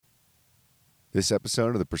This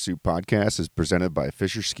episode of the Pursuit Podcast is presented by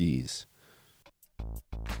Fisher Skis.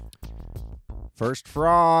 First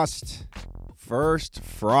frost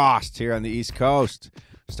here on the East Coast.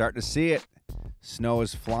 Starting to see it. Snow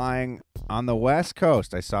is flying on the West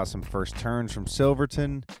Coast. I saw some first turns from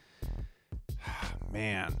Silverton.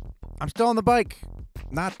 Man, I'm still on the bike.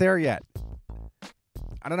 Not there yet.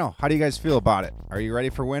 I don't know. How do you guys feel about it? Are you ready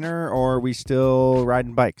for winter, or are we still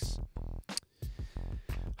riding bikes?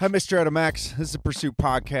 Hi, Mr. Adam X. This is the Pursuit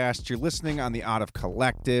Podcast. You're listening on the Out of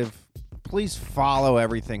Collective. Please follow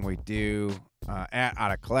everything we do at Out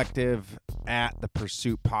of Collective, at the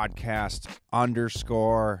Pursuit Podcast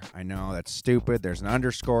 _. I know that's stupid. There's an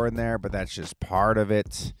underscore in there, but that's just part of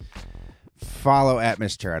it. Follow at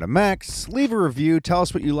Mr. Adam X. Leave a review. Tell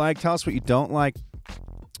us what you like. Tell us what you don't like.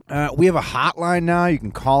 We have a hotline now. You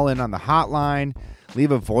can call in on the hotline.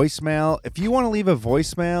 Leave a voicemail. If you want to leave a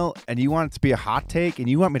voicemail and you want it to be a hot take and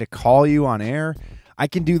you want me to call you on air, I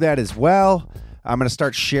can do that as well. I'm going to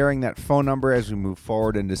start sharing that phone number as we move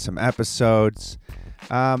forward into some episodes.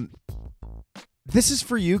 This is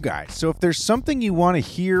for you guys. So if there's something you want to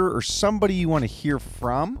hear or somebody you want to hear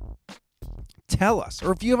from, tell us.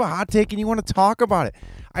 Or if you have a hot take and you want to talk about it,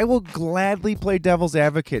 I will gladly play devil's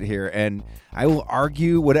advocate here, and I will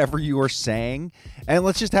argue whatever you are saying, and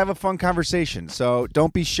let's just have a fun conversation. So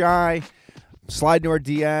don't be shy. Slide into our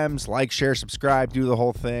DMs, like, share, subscribe, do the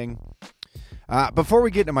whole thing. Before we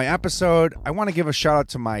get into my episode, I want to give a shout out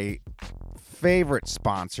to my favorite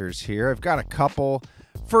sponsors here. I've got a couple.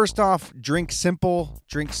 First off, Drink Simple,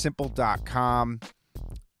 drinksimple.com.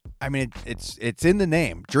 I mean, it's in the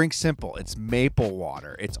name. Drink Simple. It's maple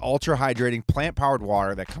water. It's ultra hydrating, plant-powered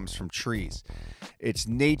water that comes from trees. It's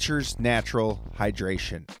nature's natural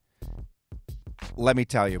hydration. Let me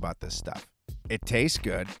tell you about this stuff. It tastes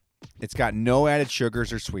good. It's got no added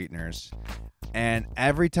sugars or sweeteners. And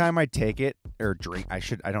every time I take it or drink, I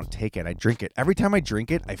don't take it. I drink it. Every time I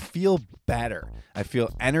drink it, I feel better. I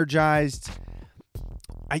feel energized.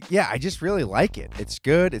 I just really like it. It's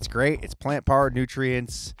good. It's great. It's plant-powered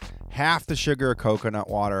nutrients. Half the sugar of coconut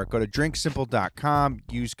water. Go to drinksimple.com.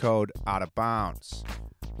 Use code OUTOFBOUNDS.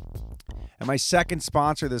 And my second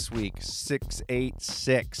sponsor this week,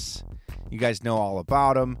 686. You guys know all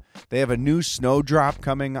about them. They have a new snowdrop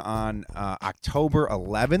coming on October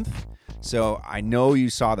 11th. So I know you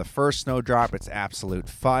saw the first snowdrop. It's absolute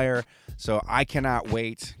fire. So I cannot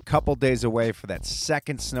wait. Couple days away for that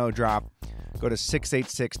second snowdrop. Go to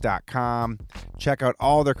 686.com. Check out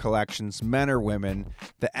all their collections, men or women.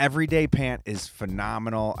 The everyday pant is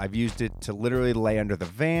phenomenal. I've used it to literally lay under the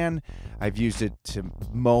van. I've used it to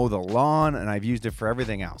mow the lawn, and I've used it for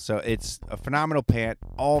everything else. So it's a phenomenal pant.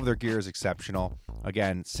 All of their gear is exceptional.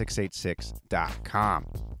 Again, 686.com.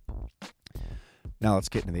 Now let's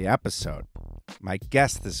get into the episode. My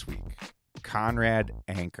guest this week, Conrad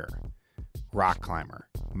Anker, rock climber,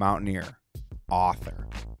 mountaineer, author,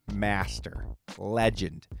 master,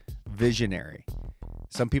 legend, visionary.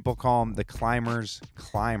 Some people call him the climber's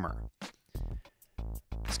climber.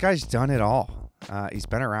 This guy's done it all. He's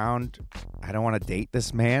been around. I don't want to date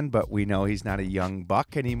this man, but we know he's not a young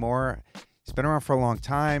buck anymore. He's been around for a long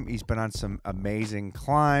time. He's been on some amazing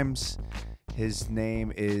climbs. His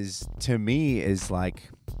name is, to me, is like,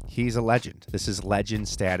 he's a legend. This is legend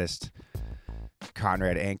status.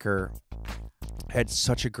 Conrad Anker had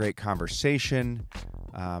such a great conversation.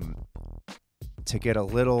 To get a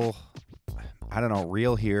little,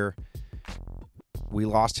 real here, we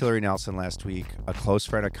lost Hillary Nelson last week, a close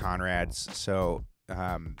friend of Conrad's. So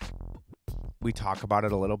we talk about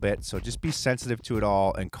it a little bit. So just be sensitive to it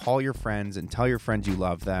all and call your friends and tell your friends you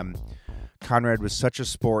love them. Conrad was such a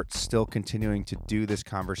sport, still continuing to do this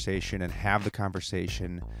conversation and have the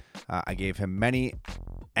conversation. I gave him many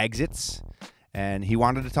exits, and he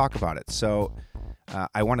wanted to talk about it. So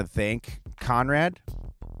I want to thank Conrad,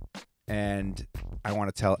 and I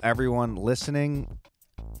want to tell everyone listening,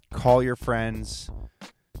 call your friends,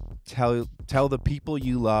 tell the people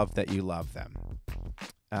you love that you love them.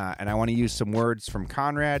 And I want to use some words from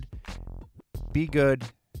Conrad. Be good,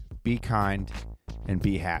 be kind, and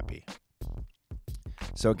be happy.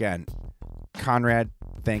 So again, Conrad,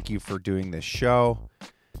 thank you for doing this show,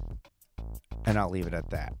 and I'll leave it at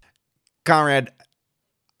that. Conrad,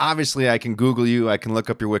 obviously I can Google you, I can look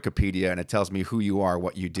up your Wikipedia, and it tells me who you are,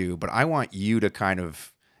 what you do, but I want you to kind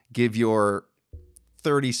of give your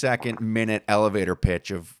 30-second, minute elevator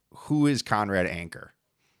pitch of who is Conrad Anker.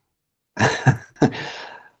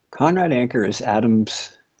 Conrad Anker is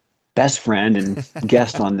Adam's best friend and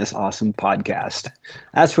guest on this awesome podcast.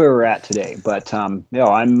 That's where we're at today. But I'm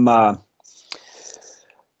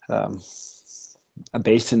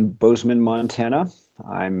based in Bozeman, Montana.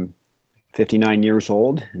 I'm 59 years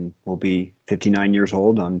old, and will be 59 years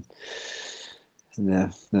old on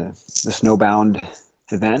the snowbound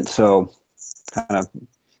event. So kind of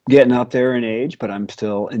getting up there in age, but I'm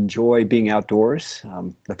still enjoy being outdoors.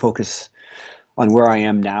 The focus on where I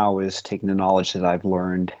am now is taking the knowledge that I've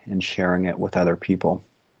learned and sharing it with other people.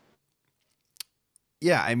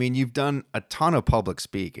 Yeah, I mean, you've done a ton of public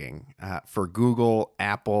speaking for Google,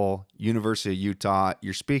 Apple, University of Utah.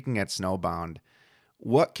 You're speaking at Snowbound.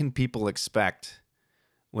 What can people expect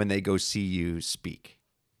when they go see you speak?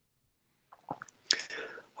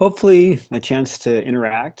 Hopefully, a chance to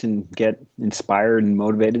interact and get inspired and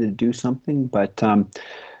motivated to do something. But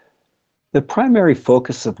the primary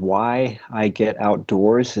focus of why I get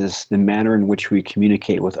outdoors is the manner in which we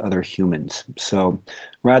communicate with other humans. So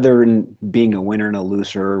rather than being a winner and a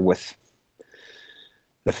loser with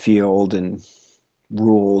the field and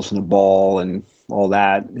rules and a ball and all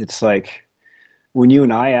that, it's like when you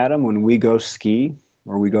and I, Adam, when we go ski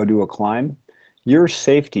or we go do a climb, your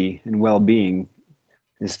safety and well-being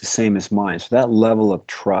is the same as mine. So that level of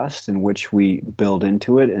trust in which we build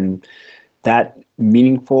into it, and that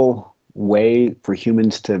meaningful way for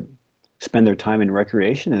humans to spend their time in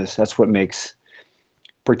recreation, is that's what makes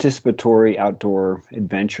participatory outdoor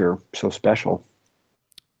adventure so special.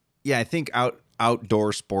 Yeah, I think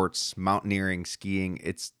outdoor sports, mountaineering, skiing,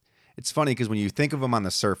 it's funny because when you think of them on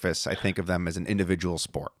the surface, I think of them as an individual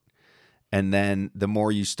sport. And then the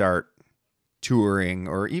more you start touring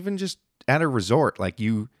or even just at a resort, like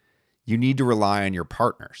you need to rely on your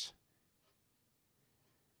partners.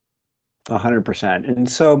 100%. And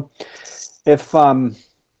so if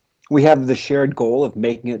we have the shared goal of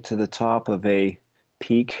making it to the top of a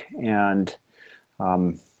peak, and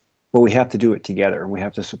um, but we have to do it together. We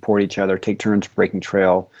have to support each other, take turns breaking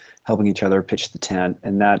trail, helping each other pitch the tent,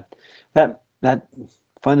 and that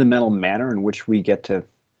fundamental manner in which we get to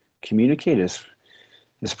communicate is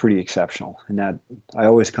pretty exceptional. And that I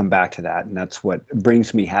always come back to that, and that's what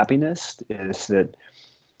brings me happiness. Is that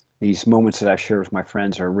these moments that I share with my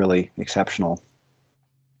friends are really exceptional.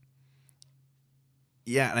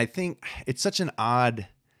 Yeah, and I think it's such an odd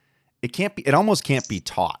it almost can't be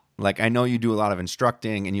taught. Like I know you do a lot of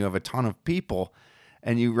instructing and you have a ton of people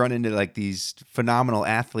and you run into like these phenomenal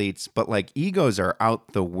athletes, but like egos are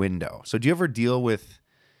out the window. So do you ever deal with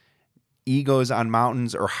egos on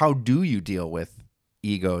mountains, or how do you deal with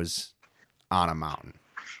egos on a mountain?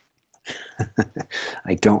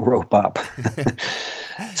 I don't rope up.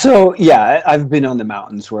 So yeah, I've been on the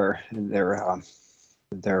mountains where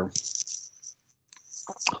they're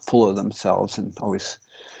full of themselves and always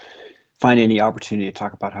find any opportunity to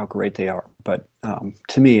talk about how great they are. But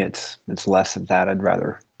to me, it's less of that. I'd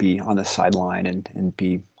rather be on the sideline and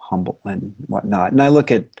be humble and whatnot. And I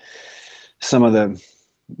look at some of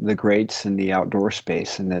the greats in the outdoor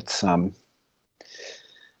space, and it's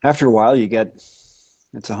after a while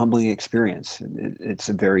it's a humbling experience. It's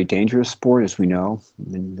a very dangerous sport, as we know.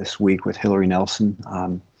 And this week with Hillary Nelson,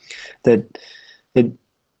 that it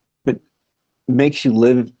it makes you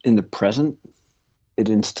live in the present. It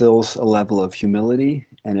instills a level of humility,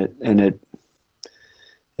 and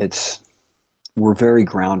it's we're very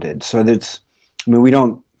grounded. So that's, I mean, we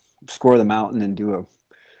don't score the mountain and do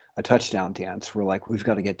a touchdown dance. We're like, we've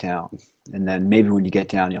got to get down, and then maybe when you get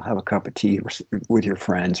down, you'll have a cup of tea with your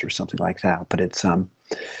friends or something like that. But it's by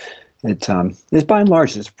and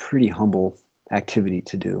large, it's a pretty humble activity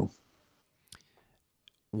to do.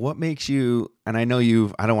 What makes you, and I know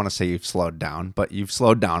I don't want to say you've slowed down, but you've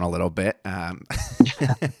slowed down a little bit.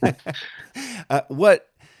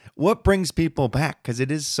 What brings people back? Because it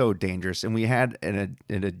is so dangerous. And we had in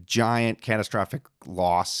a giant catastrophic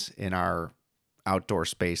loss in our outdoor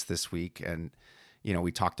space this week. And,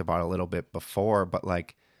 we talked about it a little bit before, but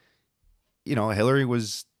like, Hillary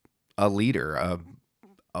was a leader,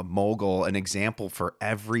 a mogul, an example for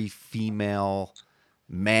every female,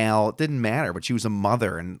 male, it didn't matter, but she was a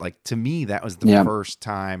mother. And like, to me, that was the Yeah. first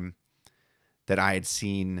time that I had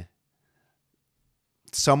seen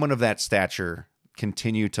someone of that stature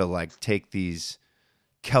continue to like take these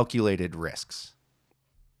calculated risks.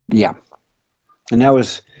 Yeah. And that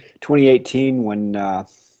was 2018 when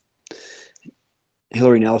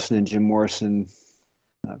Hillary Nelson and Jim Morrison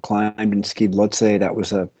climbed and skied Lhotse. That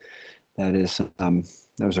was a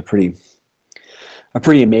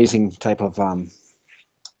pretty amazing type of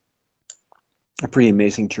a pretty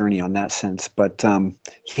amazing journey on that sense. But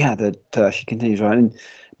yeah, that she continues on, and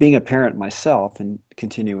being a parent myself and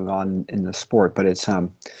continuing on in the sport. But it's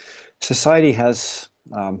society has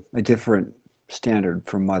a different standard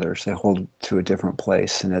for mothers. They hold to a different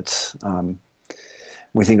place, and it's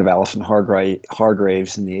we think of Alison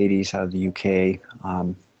Hargraves in the '80s out of the UK.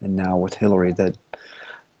 and now with Hillary.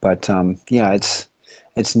 But yeah,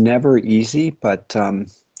 it's never easy. But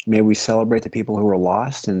may we celebrate the people who are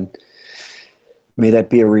lost, and may that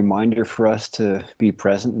be a reminder for us to be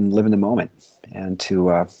present and live in the moment, and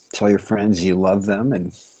to tell your friends you love them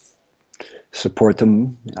and support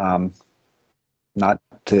them. Not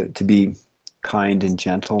to be kind and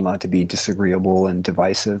gentle, not to be disagreeable and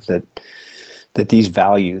divisive. That these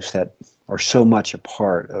values that are so much a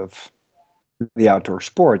part of the outdoor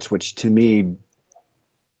sports, which to me,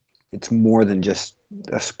 it's more than just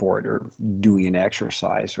a sport or doing an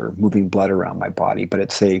exercise or moving blood around my body, but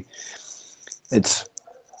it's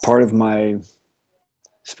part of my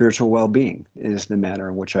spiritual well-being is the manner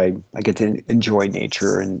in which I get to enjoy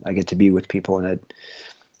nature and I get to be with people, and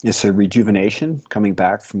it's a rejuvenation coming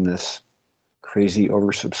back from this crazy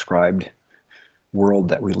oversubscribed world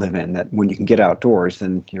that we live in, that when you can get outdoors,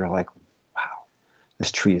 then you're like, wow,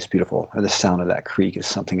 this tree is beautiful, or the sound of that creek is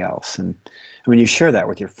something else. And when you share that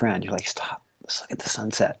with your friend, you're like, stop, let's look at the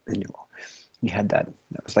sunset. And you had that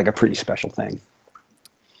was like a pretty special thing.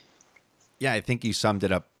 Yeah, I think you summed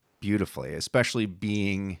it up beautifully, especially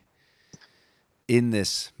being in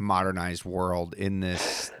this modernized world, in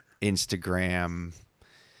this Instagram,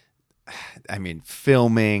 I mean,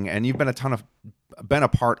 filming, and you've been a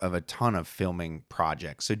part of a ton of filming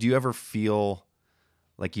projects. So do you ever feel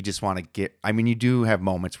like you just want to I mean, you do have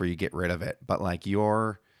moments where you get rid of it, but like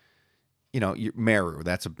your Meru,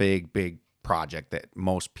 that's a big, big project that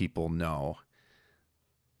most people know.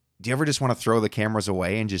 Do you ever just want to throw the cameras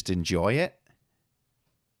away and just enjoy it?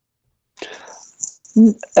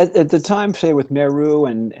 At the time, say with Meru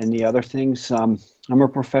and the other things, I'm a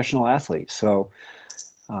professional athlete. So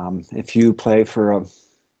if you play for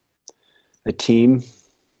a team,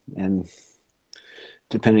 and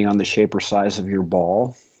depending on the shape or size of your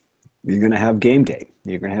ball, you're going to have game day.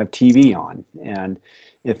 You're going to have TV on. And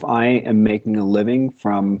if I am making a living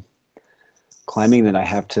from climbing, then I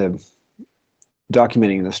have to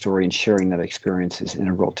documenting the story and sharing that experience is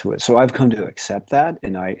integral to it. So I've come to accept that,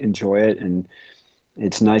 and I enjoy it, and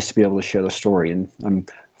it's nice to be able to share the story. And I'm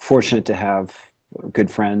fortunate to have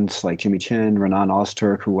good friends like Jimmy Chin, Renan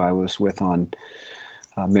Ozturk, who I was with on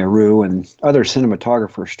Meru, and other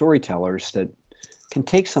cinematographer storytellers that can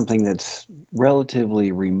take something that's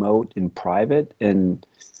relatively remote and private and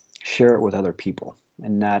share it with other people.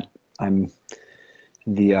 And that I'm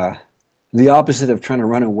the opposite of trying to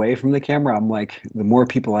run away from the camera. I'm like, the more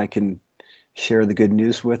people I can share the good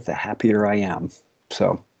news with, the happier I am.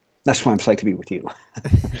 So that's why I'm psyched to be with you.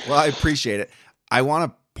 Well, I appreciate it. I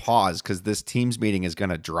want to pause because this Teams meeting is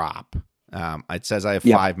going to drop. It says I have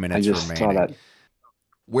Yep, 5 minutes I just saw remaining. that.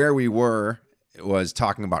 Where we were was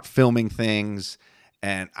talking about filming things,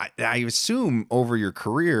 and I assume over your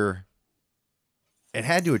career, it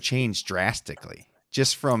had to have changed drastically,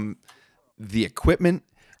 just from the equipment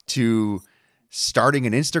to starting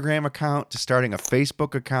an Instagram account to starting a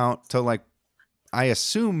Facebook account to like, I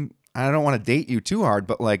assume, I don't want to date you too hard,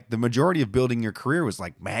 but like the majority of building your career was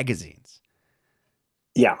like magazines.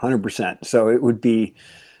 Yeah, 100%. So it would be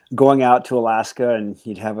going out to Alaska, and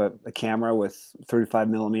you'd have a camera with 35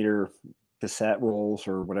 millimeter cassette rolls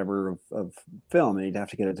or whatever of film, and you'd have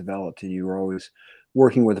to get it developed. And you were always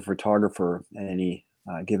working with a photographer at any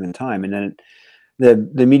given time. And then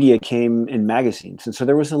the media came in magazines, and so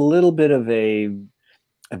there was a little bit of a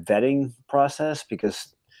vetting process,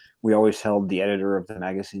 because we always held the editor of the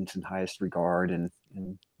magazines in highest regard, and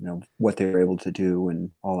what they were able to do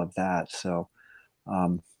and all of that. So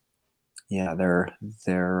yeah, they're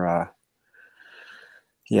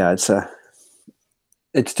yeah,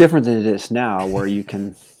 it's different than it is now, where you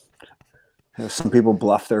can some people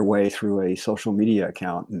bluff their way through a social media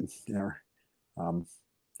account, and um,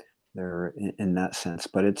 they're in that sense.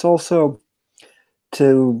 But it's also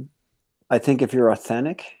to I think if you're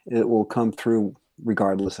authentic, it will come through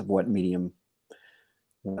regardless of what medium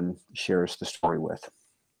one shares the story with.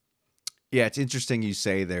 Yeah, it's interesting you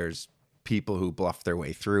say there's people who bluff their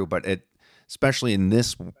way through, but especially in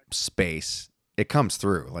this space, it comes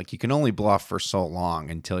through. Like you can only bluff for so long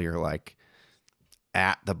until you're like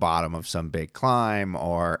at the bottom of some big climb,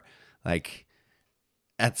 or like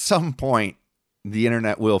at some point the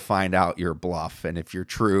internet will find out your bluff and if you're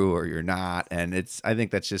true or you're not. And I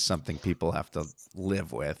think that's just something people have to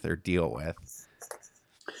live with or deal with.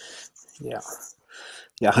 Yeah.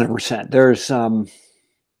 Yeah, 100%. There's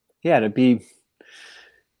yeah, to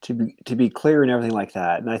be clear and everything like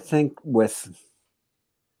that. And I think with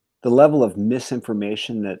the level of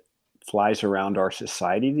misinformation that flies around our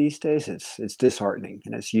society these days, it's disheartening,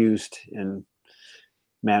 and it's used in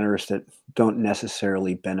manners that don't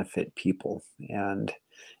necessarily benefit people. And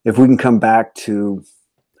if we can come back to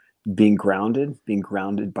being grounded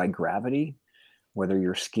by gravity, whether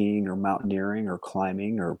you're skiing or mountaineering or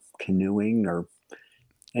climbing or canoeing or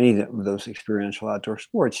any of those experiential outdoor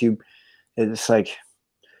sports, it's like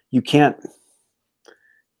you can't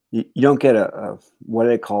you don't get a what do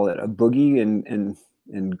they call it, a boogie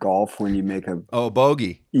in golf when you make a Oh,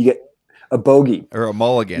 bogey you get a bogey. or a You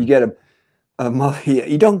mulligan. get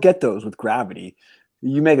you don't get those with gravity.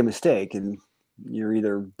 You make a mistake and you're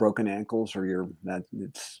either broken ankles or that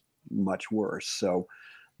it's much worse. So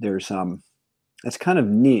there's it's kind of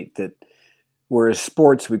neat that whereas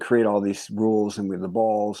sports we create all these rules and we have the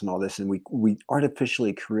balls and all this and we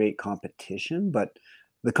artificially create competition, but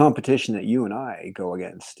the competition that you and I go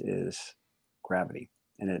against is gravity,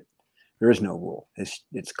 and there is no rule. It's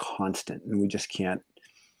constant, and we just can't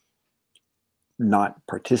not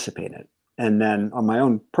participate in it. And then on my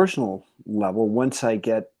own personal level, once I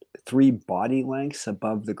get 3 body lengths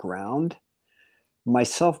above the ground, my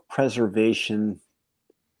self-preservation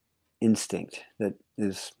instinct that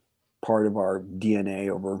is part of our DNA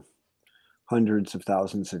over hundreds of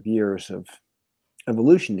thousands of years of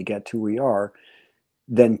evolution to get to who we are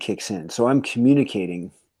then kicks in. So I'm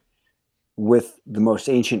communicating with the most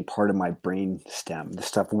ancient part of my brain stem, the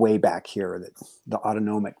stuff way back here, that the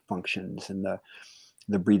autonomic functions and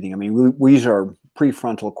the breathing. I mean, we use our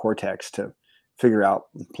prefrontal cortex to figure out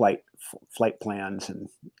flight plans and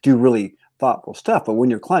do really thoughtful stuff. But when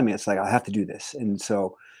you're climbing, it's like, I have to do this. And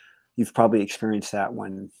so you've probably experienced that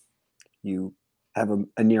when you have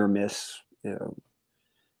a near miss, in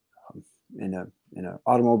an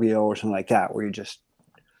automobile or something like that, where you just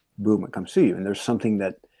boom, it comes to you. And there's something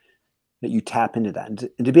that you tap into that. And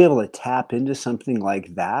to be able to tap into something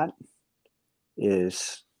like that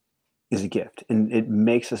is a gift, and it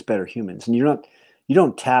makes us better humans. And you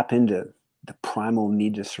don't tap into the primal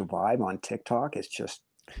need to survive on TikTok. It's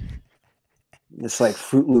like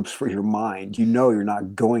Fruit Loops for your mind. You're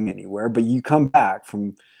not going anywhere, but you come back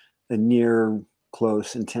from a near,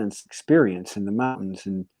 close, intense experience in the mountains,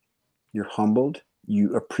 and you're humbled.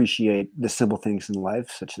 You appreciate the simple things in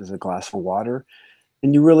life, such as a glass of water,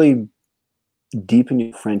 and you really deepen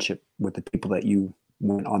your friendship with the people that you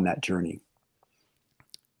went on that journey.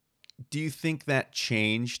 Do you think that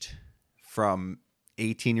changed from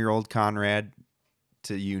 18-year-old Conrad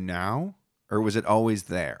to you now, or was it always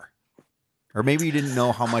there? Or maybe you didn't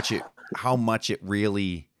know how much it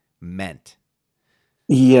really meant.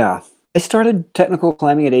 Yeah, I started technical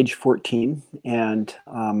climbing at age 14, and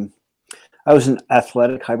I was an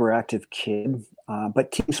athletic, hyperactive kid,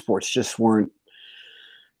 but team sports just weren't.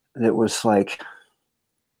 It was like,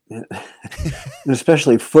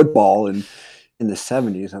 especially football in the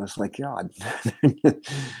 70s, I was like, God.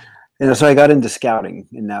 So I got into scouting,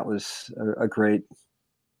 and that was a great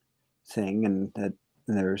thing. And that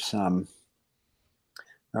there's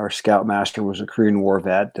our scoutmaster was a Korean War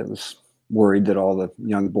vet that was worried that all the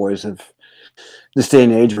young boys of this day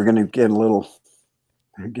and age were going to getting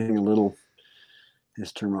a little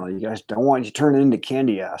his terminology. You guys don't want you turning into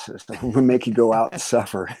candy asses. We're going to make you go out and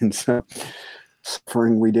suffer. And so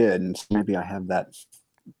suffering we did. And so maybe I have that.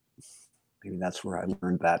 Maybe that's where I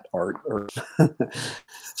learned that art or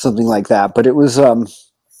something like that. But it was,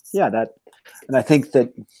 that. And I think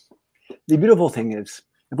that the beautiful thing is,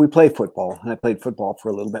 if we play football, and I played football for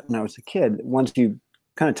a little bit when I was a kid, once you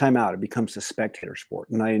kind of time out, it becomes a spectator sport.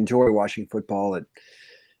 And I enjoy watching football.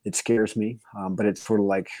 It scares me, but it's sort of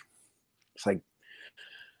like, it's like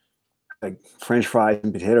French fries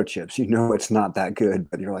and potato chips. It's not that good,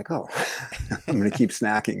 but you're like, oh, I'm going to keep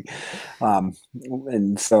snacking.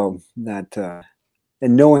 And so that,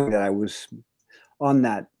 and knowing that I was on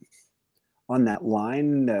that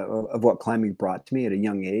line of what climbing brought to me at a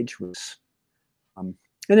young age was, and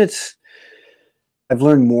I've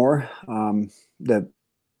learned more.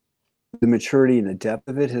 The maturity and the depth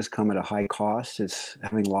of it has come at a high cost. It's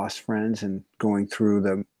having lost friends and going through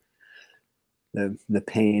the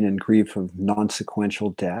pain and grief of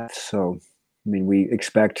non-sequential death. So, I mean, we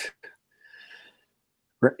expect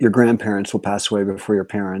your grandparents will pass away before your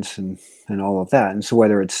parents and all of that. And so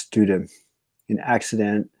whether it's due to an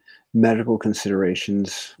accident, medical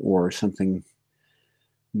considerations, or something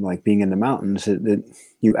like being in the mountains, that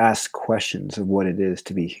you ask questions of what it is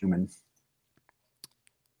to be human.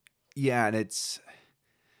 Yeah, and it's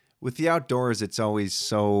with the outdoors, it's always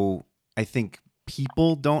so, I think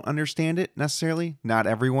people don't understand it necessarily. Not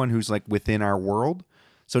everyone who's like within our world.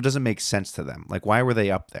 So it doesn't make sense to them. Like, why were they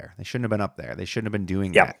up there? They shouldn't have been up there. They shouldn't have been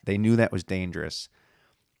doing that. They knew that was dangerous.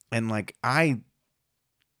 And like, I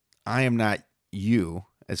am not you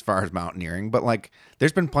as far as mountaineering, but like,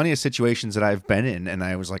 there's been plenty of situations that I've been in and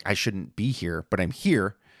I was like, I shouldn't be here, but I'm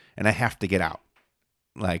here and I have to get out.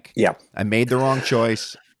 Like Yeah. I made the wrong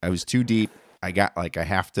choice. I was too deep. I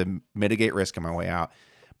have to mitigate risk on my way out.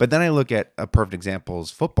 But then I look at a perfect example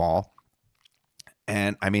is football.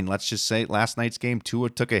 And I mean, let's just say last night's game, Tua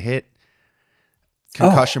took a hit, Oh,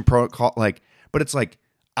 concussion protocol, but it's like,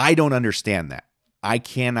 I don't understand that. I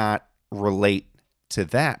cannot relate to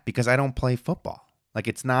that because I don't play football. Like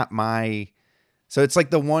it's not my, so it's like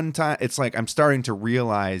the one time, it's like I'm starting to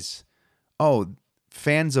realize, oh,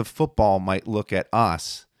 fans of football might look at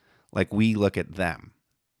us like we look at them.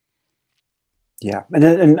 yeah.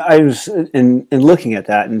 And I was in looking at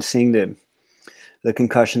that and seeing the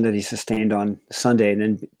concussion that he sustained on Sunday, and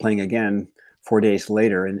then playing again 4 days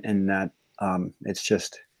later, and that it's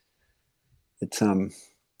just it's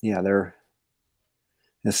yeah, they're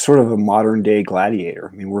it's sort of a modern day gladiator.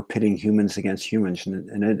 I mean, we're pitting humans against humans,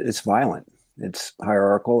 and it's violent. It's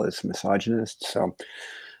hierarchical. It's misogynist. So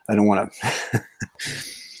I don't want to.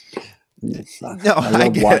 No, I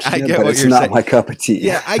love I watching it, get but what it's you're not saying. my cup of tea.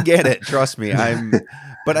 Yeah, I get it. Trust me.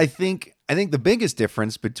 But I think the biggest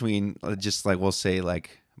difference between just like we'll say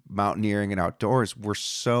like mountaineering and outdoors, we're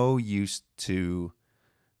so used to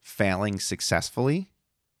failing successfully,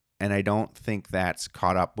 and I don't think that's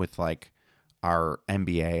caught up with like our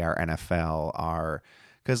NBA, our NFL, our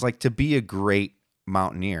because like to be a great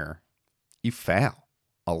mountaineer, you fail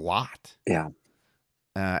a lot, Yeah.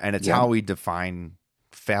 and it's Yeah. how we define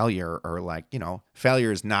failure, or like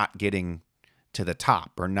failure is not getting to the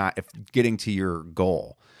top or not if getting to your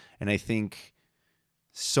goal. And I think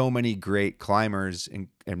so many great climbers and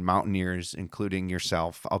mountaineers, including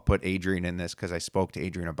yourself, I'll put Adrian in this because I spoke to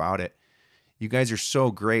Adrian about it. You guys are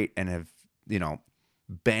so great and have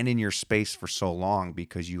been in your space for so long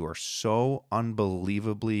because you are so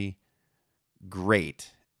unbelievably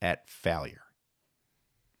great at failure.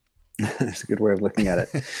 That's a good way of looking at it.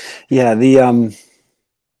 Yeah.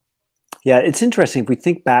 Yeah, it's interesting. If we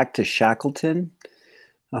think back to Shackleton,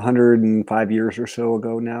 105 years or so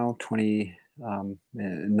ago now,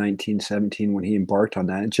 1917, when he embarked on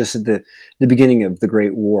that, just at the beginning of the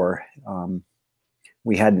Great War.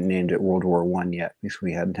 We hadn't named it World War One yet, because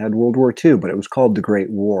we hadn't had World War Two, but it was called the Great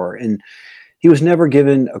War. And he was never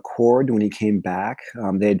given a cord when he came back.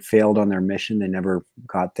 They had failed on their mission; they never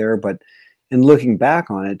got there. But in looking back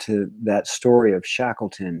on it, to that story of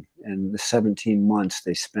Shackleton and the 17 months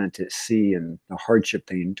they spent at sea and the hardship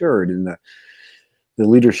they endured and the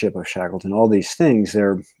leadership of Shackleton, all these things,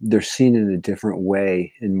 they're seen in a different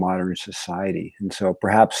way in modern society. And so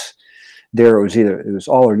perhaps there it was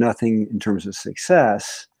all or nothing in terms of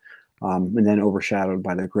success, and then overshadowed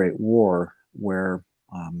by the Great War, where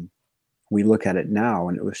we look at it now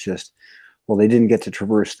and it was just, well, they didn't get to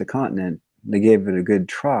traverse the continent. They gave it a good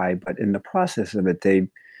try, but in the process of it, they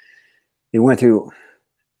went through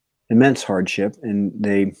immense hardship, and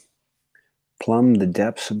they plumb the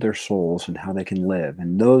depths of their souls and how they can live.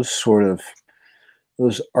 And those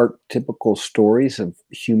archetypical stories of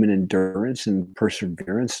human endurance and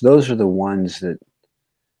perseverance, those are the ones that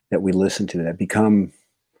we listen to, that become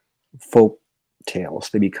folk tales.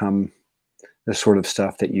 They become the sort of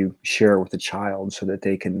stuff that you share with a child so that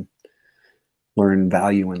they can learn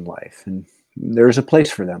value in life. And there's a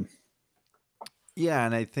place for them. Yeah,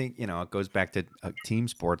 and I think it goes back to team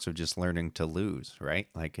sports of just learning to lose, right?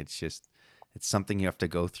 Like it's something you have to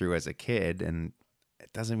go through as a kid, and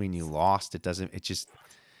it doesn't mean you lost. It doesn't. It just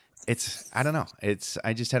it's I don't know.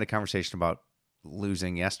 I just had a conversation about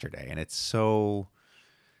losing yesterday, and it's so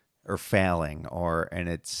or failing and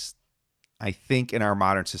it's I think in our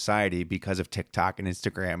modern society because of TikTok and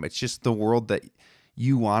Instagram, it's just the world that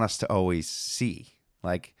you want us to always see.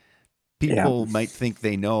 Like Yeah. people might think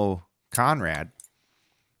they know Conrad,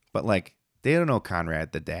 but like they don't know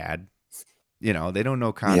Conrad the dad. They don't know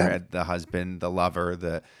Yeah. Conrad the husband, the lover,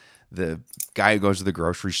 the guy who goes to the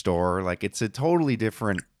grocery store. Like it's a totally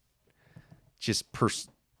different just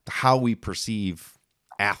how we perceive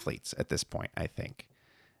athletes at this point, I think.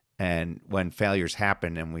 And when failures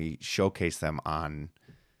happen and we showcase them on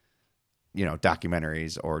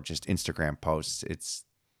documentaries or just Instagram posts, it's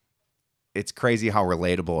crazy how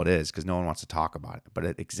relatable it is because no one wants to talk about it, but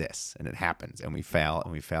it exists and it happens, and we fail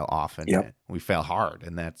often, Yep. and we fail hard,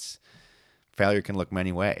 and that's failure can look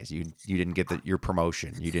many ways. You didn't get your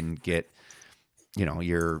promotion, you didn't get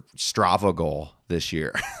your Strava goal this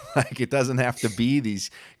year. Like it doesn't have to be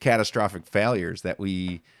these catastrophic failures that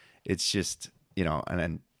it's just and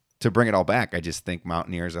then to bring it all back, I just think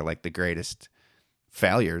mountaineers are like the greatest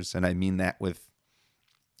failures, and I mean that with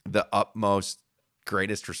the utmost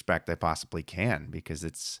greatest respect I possibly can, because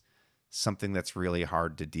it's something that's really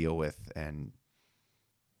hard to deal with and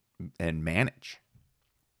manage.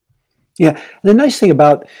 Yeah. The nice thing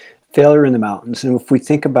about Failure in the mountains. And if we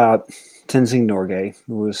think about Tenzing Norgay,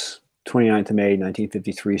 who was 29th of May,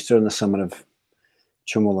 1953, stood on the summit of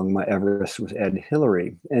Chomolungma Everest with Ed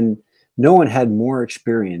Hillary. And no one had more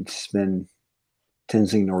experience than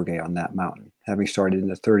Tenzing Norgay on that mountain, having started in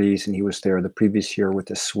the 30s, and he was there the previous year with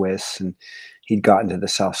the Swiss, and he'd gotten to the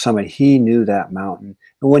South Summit. He knew that mountain.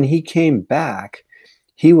 And when he came back,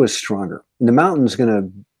 he was stronger. And the mountain's going to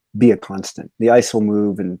be a constant. The ice will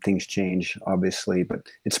move and things change, obviously, but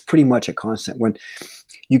it's pretty much a constant. When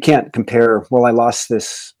you can't compare, well, I lost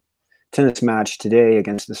this tennis match today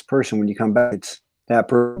against this person. When you come back, it's that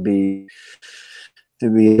person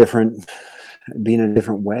it'd be different, be in a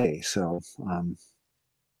different way. So,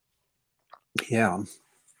 yeah.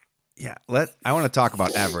 Yeah, I want to talk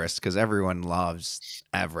about Everest because everyone loves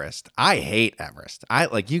Everest. I hate Everest. I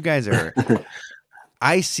like you guys are.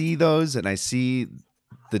 I see those and I see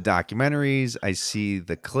the documentaries. I see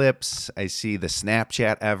the clips. I see the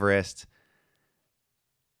Snapchat Everest.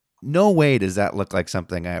 No way does that look like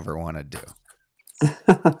something I ever want to do.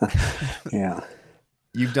 Yeah.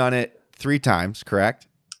 You've done it 3 times, correct?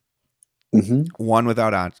 Mm-hmm. One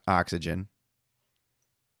without oxygen.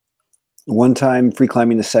 One time free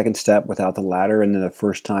climbing the second step without the ladder, and then the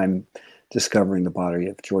first time discovering the body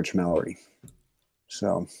of George Mallory.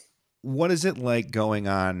 So, what is it like going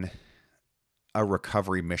on a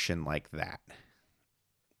recovery mission like that?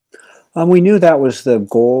 we knew that was the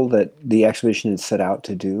goal that the expedition had set out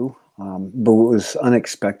to do, but it was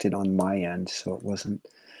unexpected on my end. So it wasn't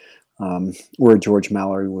where George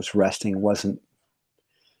Mallory was resting. It wasn't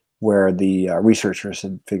where the researchers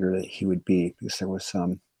had figured that he would be, because there was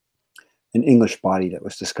an English body that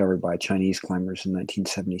was discovered by Chinese climbers in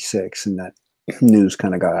 1976, and that news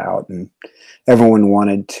kind of got out, and everyone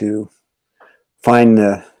wanted to find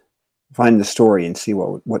the story and see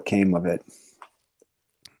what came of it.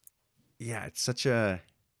 Yeah, it's such a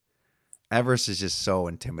Everest is just so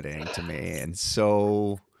intimidating to me and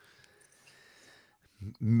so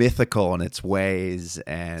mythical in its ways,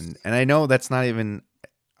 and I know that's not even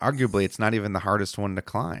arguably it's not even the hardest one to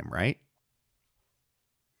climb, right?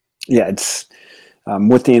 Yeah, it's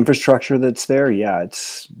with the infrastructure that's there. Yeah,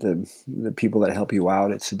 it's the people that help you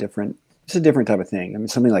out. It's a different type of thing. I mean,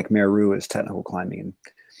 something like Meru is technical climbing, and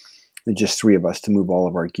there's just 3 of us to move all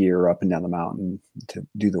of our gear up and down the mountain to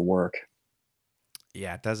do the work.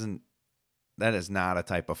 Yeah, it doesn't. That is not a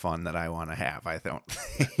type of fun that I want to have, I don't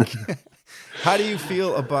think. How do you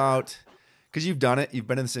feel about, because you've done it, you've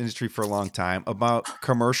been in this industry for a long time, about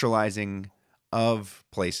commercializing of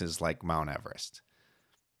places like Mount Everest?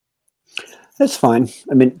 That's fine.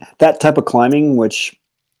 I mean, that type of climbing, which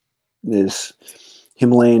is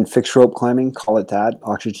Himalayan fixed rope climbing, call it that,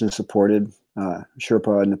 oxygen supported,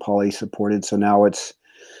 Sherpa and Nepali supported. So now it's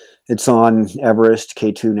on Everest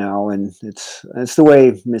K2 now, and it's the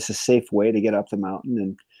way. It's a safe way to get up the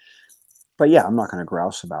mountain. But yeah, I'm not going to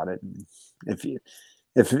grouse about it.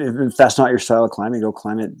 If that's not your style of climbing, go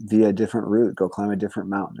climb it via a different route. Go climb a different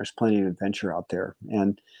mountain. There's plenty of adventure out there,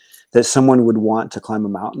 and that someone would want to climb a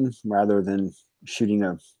mountain rather than shooting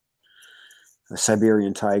a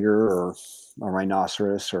Siberian tiger or a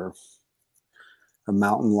rhinoceros or a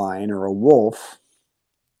mountain lion or a wolf.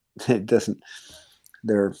 It doesn't.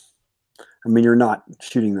 They're. I mean, you're not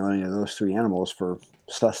shooting any of those 3 animals for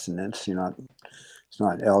sustenance. You're not. It's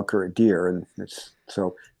not elk or a deer, and it's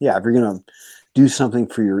so. Yeah, if you're gonna do something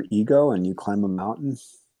for your ego and you climb a mountain,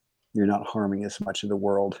 you're not harming as much of the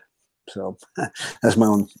world. So that's my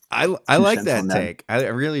own. I like that take. I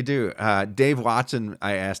really do. Dave Watson,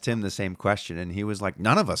 I asked him the same question, and he was like,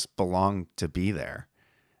 "None of us belong to be there,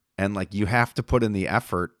 and like you have to put in the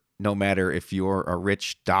effort, no matter if you're a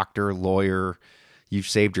rich doctor, lawyer, you've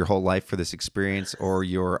saved your whole life for this experience, or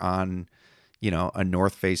you're on, a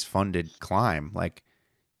North Face funded climb. Like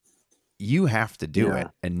you have to do it,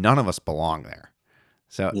 and none of us belong there.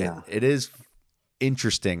 So it is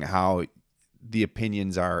interesting how the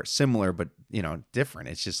opinions are similar, but different.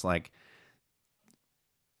 It's just like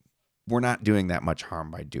we're not doing that much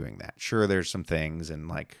harm by doing that. Sure, there's some things, and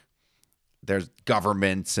like there's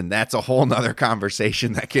governments, and that's a whole nother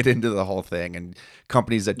conversation that get into the whole thing, and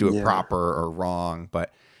companies that do it proper or wrong.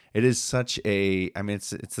 But it is such a, I mean,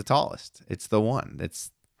 it's the tallest. It's the one.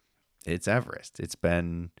 It's Everest.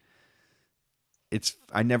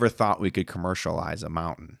 I never thought we could commercialize a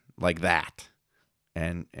mountain like that.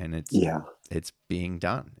 And it's being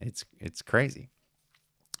done. It's crazy.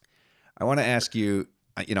 I want to ask you,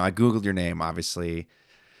 I Googled your name, obviously.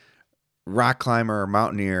 Rock climber,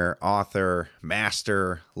 mountaineer, author,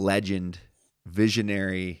 master, legend,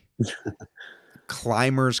 visionary,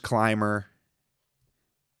 climber's climber.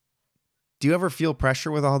 Do you ever feel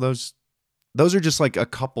pressure with all those those are just like a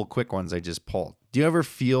couple quick ones I just pulled. Do you ever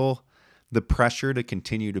feel the pressure to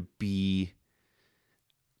continue to be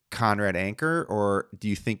Conrad Anchor, or do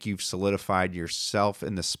you think you've solidified yourself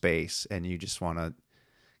in the space and you just want to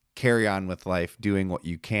carry on with life doing what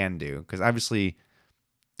you can do? Because obviously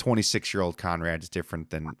 26-year-old Conrad is different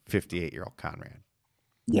than 58-year-old Conrad.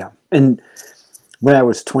 Yeah. And when I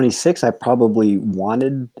was 26, I probably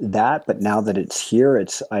wanted that, but now that it's here,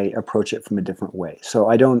 I approach it from a different way. So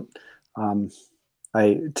I don't,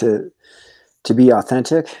 I to be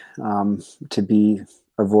authentic, to be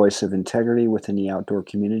a voice of integrity within the outdoor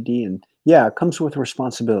community, and yeah, it comes with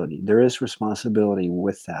responsibility. There is responsibility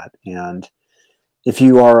with that, and if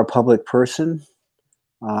you are a public person,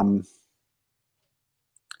 um,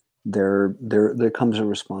 there comes a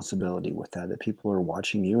responsibility with that people are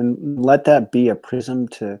watching you, and let that be a prism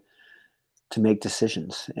to make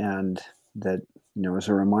decisions, and that as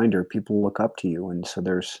a reminder, people look up to you, and so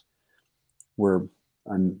we're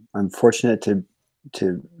I'm fortunate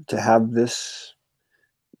to have this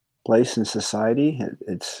place in society.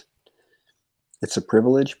 It's a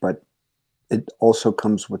privilege, but it also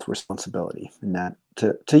comes with responsibility, and that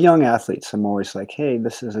to young athletes, I'm always like, hey,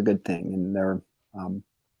 this is a good thing, and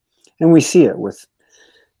and we see it with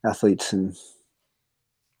athletes in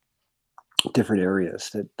different areas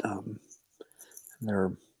that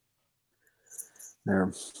they're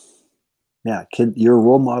they're yeah, you're a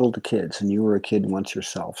role model to kids, and you were a kid once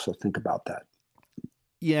yourself, so think about that.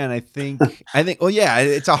 Yeah, and I think well, yeah,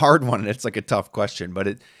 it's a hard one. It's like a tough question,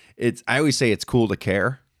 but it's I always say it's cool to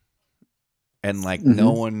care, and like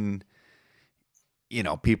no one,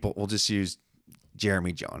 people will just use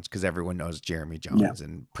Jeremy Jones because everyone knows Jeremy Jones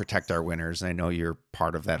and protect our winners. And I know you're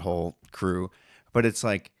part of that whole crew, but it's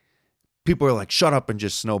like people are like, shut up and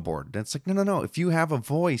just snowboard. And it's like, no. If you have a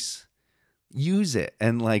voice, use it.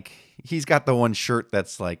 And like he's got the one shirt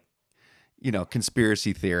that's like,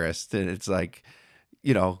 conspiracy theorist, and it's like,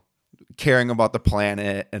 caring about the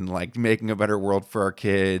planet and like making a better world for our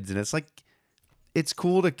kids. And it's like, it's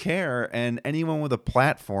cool to care. And anyone with a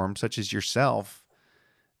platform such as yourself,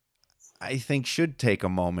 I think should take a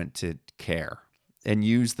moment to care and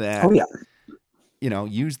use that,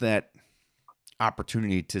 use that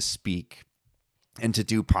opportunity to speak and to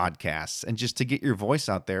do podcasts and just to get your voice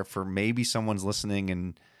out there for maybe someone's listening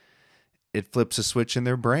and it flips a switch in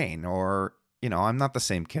their brain. Or, I'm not the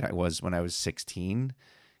same kid I was when I was 16.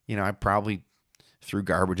 I probably threw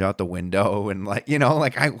garbage out the window and like,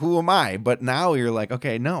 who am I? But now you're like,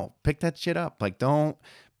 okay, no, pick that shit up. Like, don't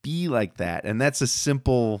be like that. And that's a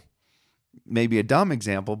simple, maybe a dumb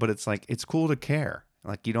example, but it's like, it's cool to care.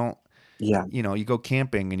 Like you don't, you go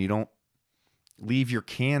camping and you don't leave your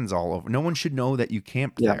cans all over. No one should know that you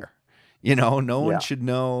camped there. No one should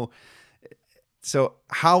know. So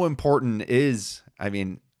how important is,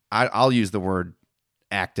 I'll use the word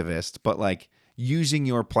activist, but like using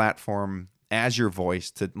your platform as your voice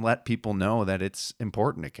to let people know that it's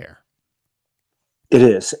important to care. It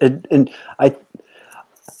is.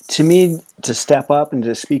 To me, to step up and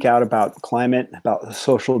to speak out about climate, about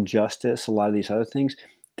social justice, a lot of these other things,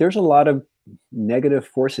 there's a lot of negative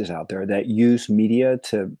forces out there that use media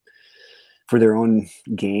for their own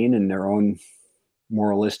gain and their own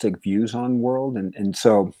moralistic views on world. And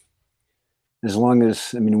so as long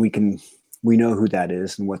as, we know who that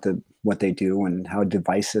is and what they do and how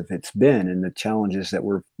divisive it's been and the challenges that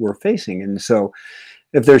we're facing. And so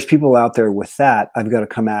if there's people out there with that, I've got to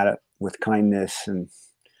come at it with kindness and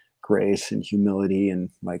grace and humility and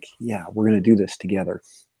like, yeah, we're going to do this together.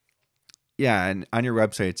 Yeah. And on your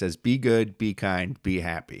website, it says, be good, be kind, be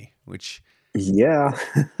happy, which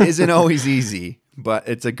isn't always easy, but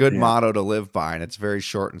it's a good motto to live by. And it's very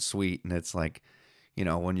short and sweet. And it's like,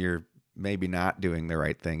 when you're maybe not doing the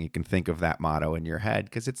right thing, you can think of that motto in your head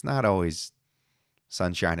because it's not always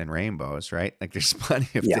sunshine and rainbows, right? Like there's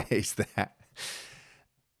plenty of days that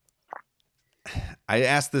I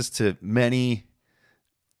asked this to many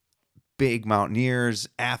big mountaineers,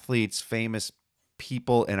 athletes, famous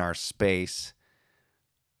people in our space.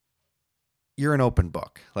 You're an open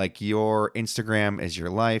book. Like your Instagram is your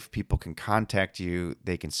life. People can contact you.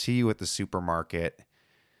 They can see you at the supermarket.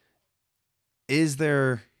 Is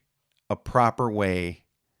there a proper way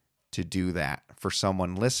to do that for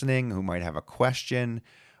someone listening who might have a question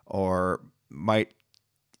or might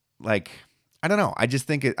like, I don't know. I just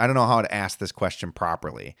think I don't know how to ask this question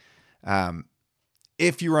properly.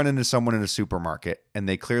 If you run into someone in a supermarket and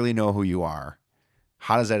they clearly know who you are,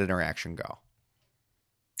 how does that interaction go?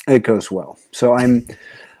 It goes well. So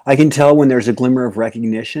I can tell when there's a glimmer of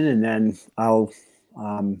recognition, and then I'll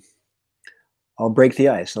break the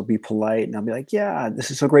ice. I'll be polite and I'll be like, yeah, this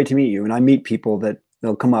is so great to meet you. And I meet people that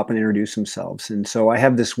they'll come up and introduce themselves. And so I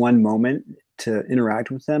have this one moment to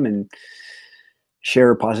interact with them and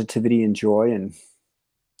share positivity and joy and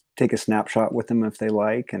take a snapshot with them if they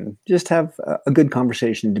like, and just have a good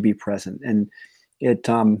conversation to be present. And it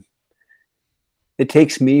it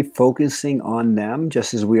takes me focusing on them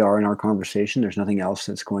just as we are in our conversation. There's nothing else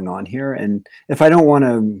that's going on here. And if I don't want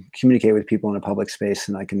to communicate with people in a public space,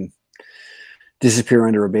 then I can disappear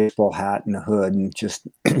under a baseball hat and a hood and just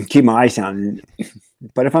keep my eyes down.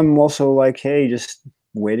 But if I'm also like, hey, just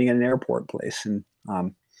waiting at an airport place, and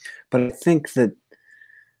but I think that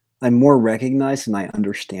I'm more recognized than I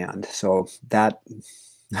understand. So that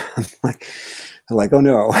I'm like, oh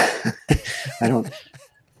no, I don't.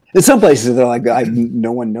 In some places, they're like,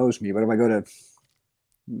 no one knows me. But if I go to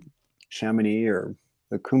Chamonix or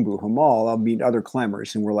the Khumbu Hamal, I'll meet other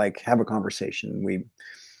climbers, and we're like, have a conversation. We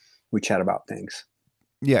chat about things.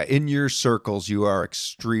 Yeah, in your circles, you are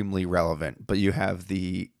extremely relevant, but you have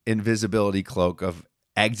the invisibility cloak of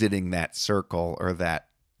exiting that circle, or that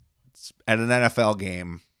at an NFL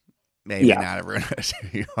game, maybe not everyone knows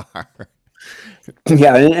who you are.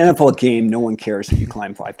 Yeah, in an NFL game, no one cares if you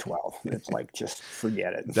climb 512. It's like, just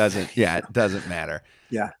forget it. It doesn't matter.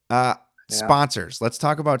 Yeah. Sponsors. Let's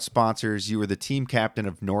talk about sponsors. You were the team captain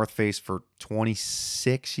of North Face for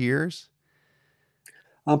 26 years.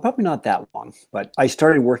 Probably not that long, but I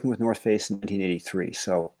started working with North Face in 1983.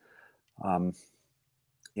 So,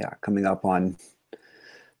 coming up on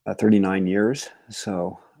 39 years.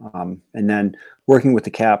 So, and then working with the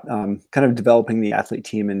cap, kind of developing the athlete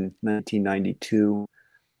team in 1992,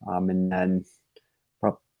 and then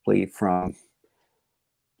probably from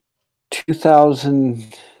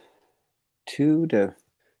 2002 to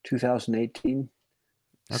 2018,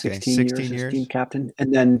 16 years as team captain.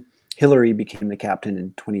 And then Hillary became the captain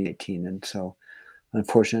in 2018. And so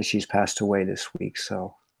unfortunately she's passed away this week.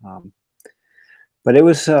 So, but it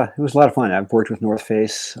was a lot of fun. I've worked with North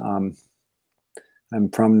Face. I'm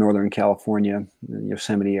from Northern California, the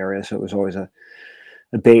Yosemite area. So it was always a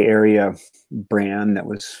Bay Area brand that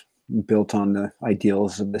was built on the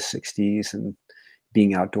ideals of the 60s and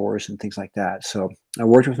being outdoors and things like that. So I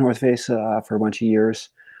worked with North Face for a bunch of years.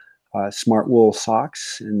 Smart wool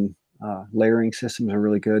socks and layering systems are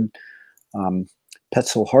really good.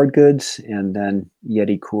 Petzl hard goods, and then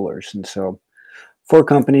Yeti coolers. And so 4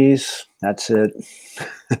 companies, that's it.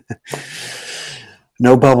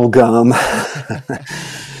 No bubble gum.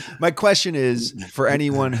 My question is, for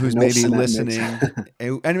anyone who's maybe listening,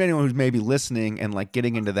 anyone who's maybe listening and like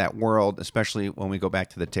getting into that world, especially when we go back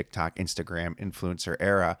to the TikTok, Instagram influencer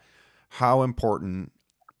era, how important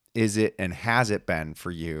is it, and has it been for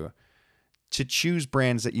you to choose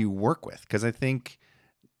brands that you work with? Because I think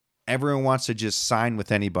everyone wants to just sign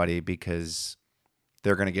with anybody because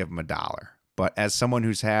they're going to give them $1. But as someone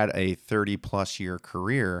who's had a 30+ year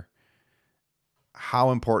career,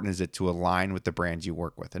 how important is it to align with the brands you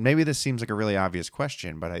work with? And maybe this seems like a really obvious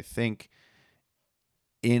question, but I think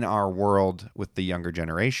in our world with the younger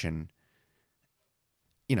generation,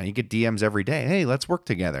 you get DMs every day. Hey, let's work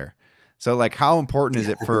together. So like, how important is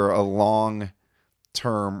it for a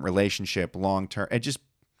long-term relationship, and just,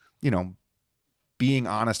 being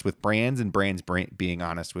honest with brands, and brands being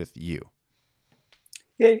honest with you?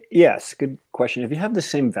 Yes, good question. If you have the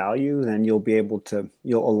same value, then you'll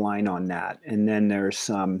align on that. And then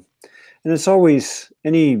there's and it's always,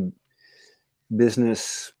 any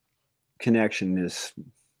business connection is,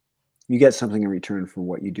 you get something in return for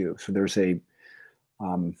what you do. So there's a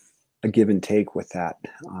give and take with that,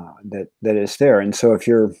 that is there. And so if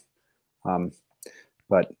you're,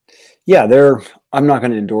 but yeah, I'm not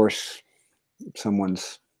going to endorse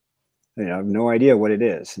someone's, I have no idea what it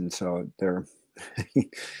is. And so they're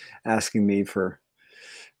asking me for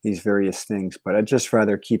these various things, but I'd just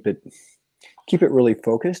rather keep it really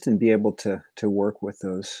focused and be able to work with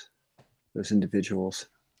those individuals,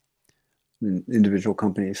 individual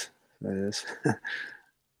companies, that is.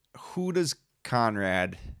 Who does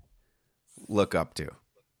Conrad look up to?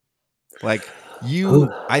 Like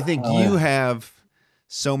you, I think you have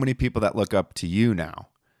so many people that look up to you now,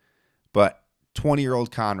 but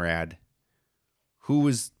 20-year-old Conrad, who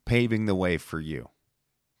was paving the way for you?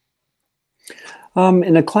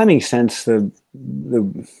 In a climbing sense, the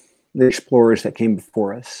explorers that came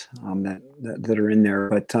before us, that are in there,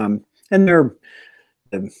 but and they're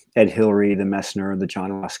the Ed Hillary, the Messner, the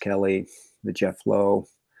John Ross Kelly, the Jeff Lowe,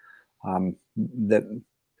 the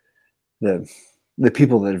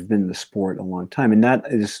people that have been in the sport a long time, and that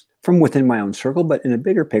is from within my own circle. But in a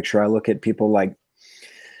bigger picture, I look at people like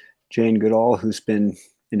Jane Goodall, who's been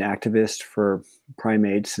an activist for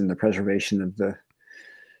primates and the preservation of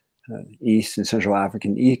East and Central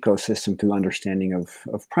African ecosystem through understanding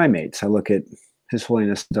of primates. I look at His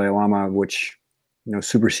Holiness Dalai Lama, which,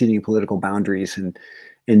 superseding political boundaries and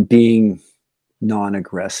being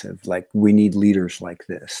non-aggressive. Like, we need leaders like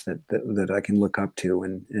this that I can look up to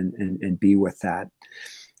and be with that.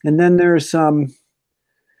 And then there's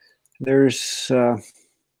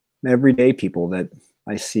everyday people that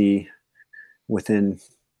I see within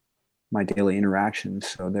my daily interactions.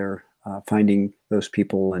 So they're finding those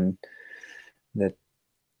people, and that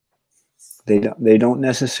they don't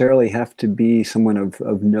necessarily have to be someone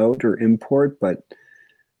of note or import, but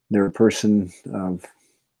they're a person of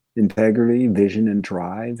integrity, vision, and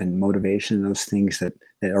drive, and motivation, those things that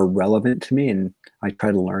are relevant to me, and I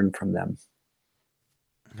try to learn from them.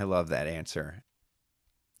 I love that answer.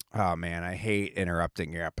 Oh man, I hate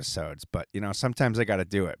interrupting your episodes, but sometimes I got to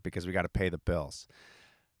do it because we got to pay the bills.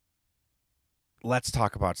 Let's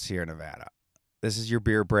talk about Sierra Nevada. This is your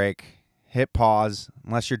beer break. Hit pause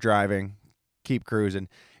unless you're driving. Keep cruising.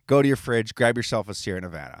 Go to your fridge, grab yourself a Sierra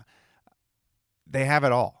Nevada. They have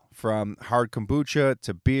it all, from hard kombucha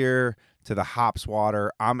to beer to the hops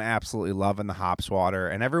water. I'm absolutely loving the hops water.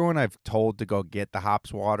 And everyone I've told to go get the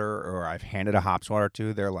hops water, or I've handed a hops water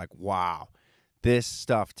to, they're like, wow, this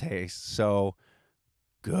stuff tastes so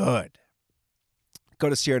good. Go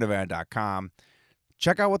to SierraNevada.com.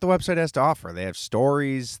 Check out what the website has to offer. They have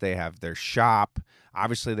stories. They have their shop.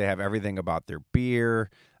 Obviously, they have everything about their beer,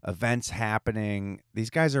 events happening. These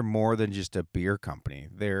guys are more than just a beer company.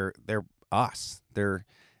 They're us. They're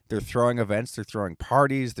throwing events. They're throwing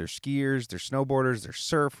parties. They're skiers. They're snowboarders. They're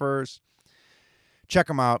surfers. Check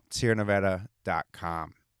them out,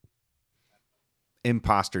 SierraNevada.com.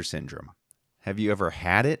 Imposter syndrome. Have you ever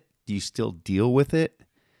had it? Do you still deal with it?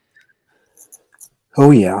 Oh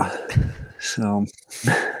yeah. So,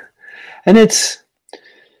 and it's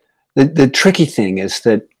the tricky thing is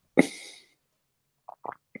that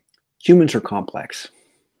humans are complex,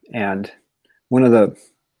 and one of the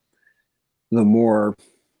more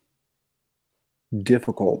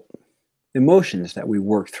difficult emotions that we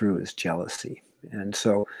work through is jealousy. And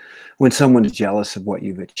so when someone is jealous of what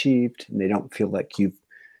you've achieved and they don't feel like you've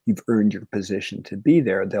earned your position to be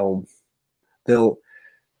there, they'll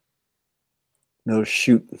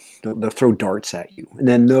shoot, they'll throw darts at you. And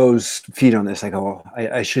then those feed on this, like, oh,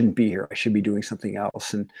 I shouldn't be here. I should be doing something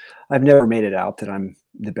else. And I've never made it out that I'm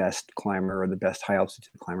the best climber or the best high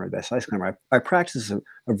altitude climber or the best ice climber. I practice a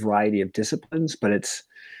variety of disciplines, but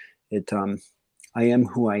I am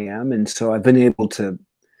who I am. And so I've been able to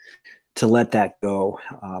let that go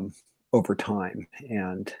over time.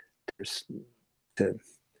 And but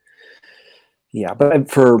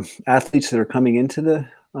for athletes that are coming into the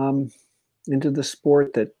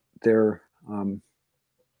sport, that they're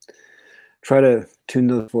try to tune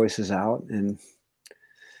those voices out and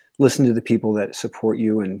listen to the people that support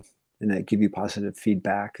you and that give you positive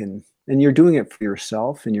feedback, and you're doing it for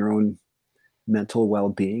yourself and your own mental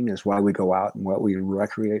well-being is why we go out and what we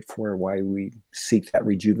recreate for, why we seek that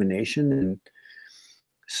rejuvenation. And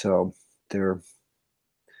so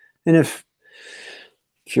if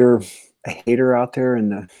you're a hater out there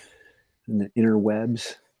in the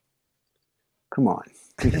interwebs, come on,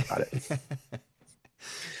 think about it.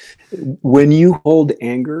 When you hold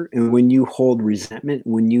anger and when you hold resentment,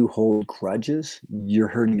 when you hold grudges, you're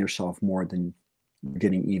hurting yourself more than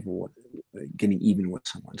getting even with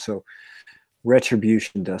someone. So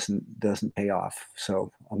retribution doesn't pay off.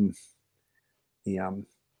 So and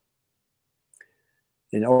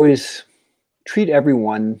always treat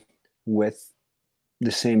everyone with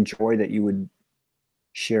the same joy that you would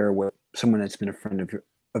share with someone that's been a friend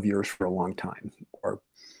of yours for a long time. Or,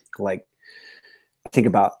 like, think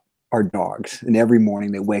about our dogs, and every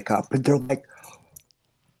morning they wake up and they're like,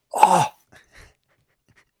 oh,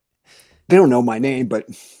 they don't know my name, but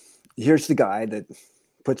here's the guy that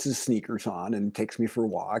puts his sneakers on and takes me for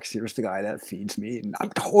walks. Here's the guy that feeds me, and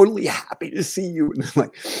I'm totally happy to see you. And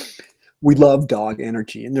like, we love dog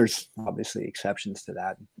energy, and there's obviously exceptions to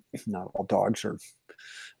that. Not all dogs are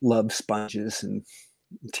love sponges and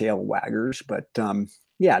tail waggers, but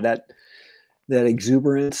that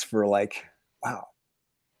exuberance for, like, wow,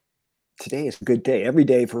 today is a good day. Every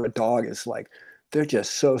day for a dog is like, they're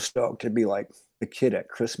just so stoked to be like a kid at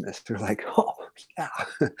Christmas. They're like, oh yeah,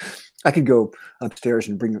 I could go upstairs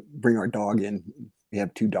and bring our dog in. We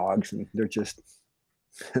have 2 dogs, and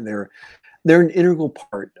they're an integral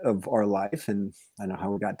part of our life. And I don't know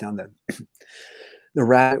how we got down the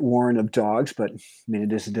rabbit warren of dogs, but I mean,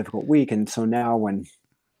 it is a difficult week. And so now when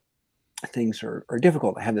things are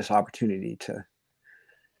difficult, I have this opportunity to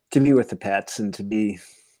be with the pets and to be,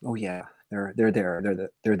 oh yeah, They're there.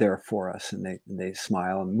 They're there for us, and they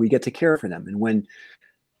smile, and we get to care for them. And when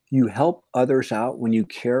you help others out, when you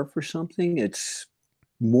care for something, it's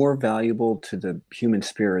more valuable to the human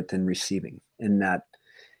spirit than receiving. In that,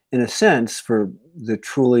 in a sense, for the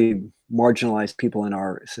truly marginalized people in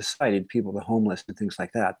our society, people, the homeless and things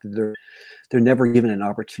like that, they're never given an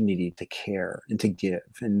opportunity to care and to give.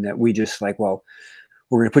 And that we just like, well,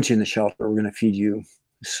 we're going to put you in the shelter. We're going to feed you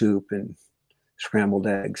soup and scrambled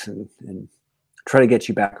eggs and try to get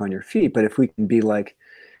you back on your feet. But if we can be like,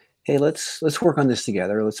 hey, let's work on this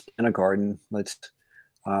together. Let's plant a garden. Let's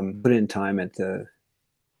put in time at the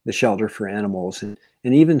shelter for animals, and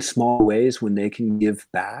even small ways when they can give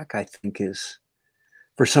back, I think is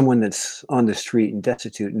for someone that's on the street and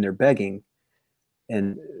destitute and they're begging,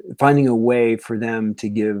 and finding a way for them to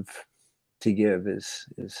give is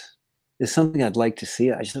something I'd like to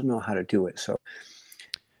see. I just don't know how to do it. So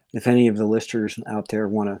if any of the listeners out there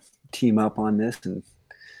want to team up on this and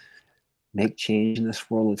make change in this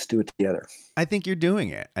world, let's do it together. I think you're doing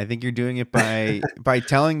it. I think you're doing it by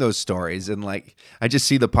telling those stories. And like, I just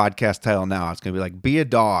see the podcast title now. It's gonna be like "Be a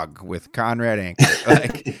Dog" with Conrad Anker.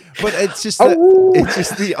 Like, but it's just it's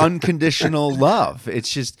just the unconditional love.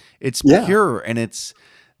 It's pure, and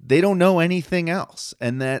they don't know anything else,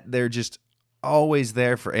 and that they're just always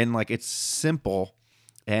there for. And like, it's simple,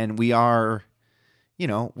 and we are,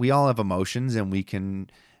 we all have emotions, and we can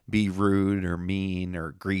be rude or mean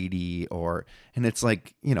or greedy, and it's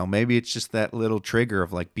like, maybe it's just that little trigger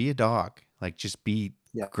of like, be a dog, like just be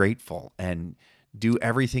grateful and do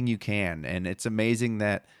everything you can. And it's amazing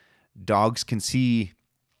that dogs can see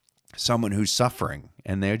someone who's suffering,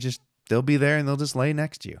 and they'll be there and they'll just lay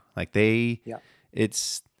next to you. Like I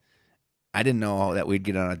didn't know that we'd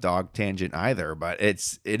get on a dog tangent either, but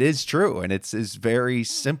it is true. And it's very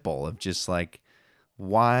simple of just like,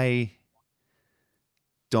 why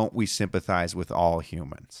don't we sympathize with all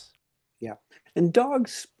humans? Yeah. And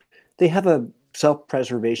dogs, they have a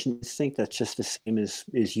self-preservation instinct that's just the same as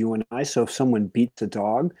you and I. So if someone beats a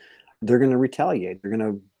dog, they're going to retaliate. They're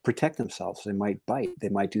going to protect themselves. They might bite. They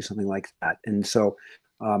might do something like that. And so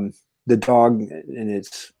the dog, and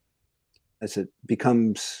as it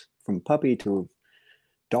becomes from puppy to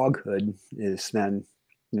doghood, is then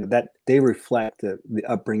that they reflect the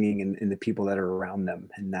upbringing and the people that are around them,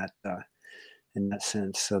 and that in that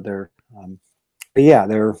sense. So they're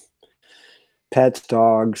pets,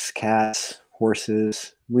 dogs, cats,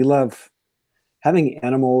 horses. We love having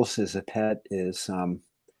animals as a pet. It's a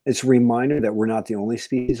reminder that we're not the only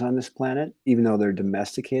species on this planet, even though they're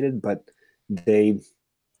domesticated, but they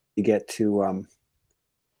get to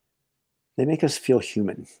they make us feel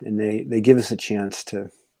human, and they give us a chance to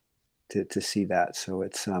see that. So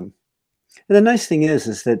it's and the nice thing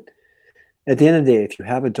is that at the end of the day, if you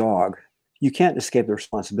have a dog, you can't escape the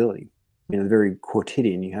responsibility. Very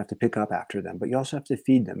quotidian. You have to pick up after them, but you also have to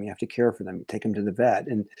feed them. You have to care for them. You take them to the vet,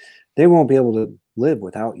 and they won't be able to live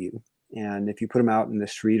without you. And if you put them out in the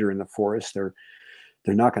street or in the forest, they're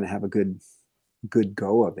not going to have a good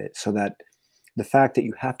go of it. So that the fact that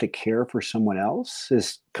you have to care for someone else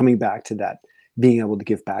is coming back to that, being able to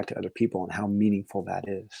give back to other people and how meaningful that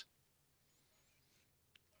is.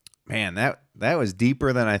 Man, that was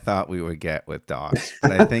deeper than I thought we would get with dogs.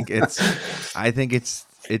 But I think it's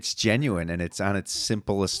genuine, and it's on its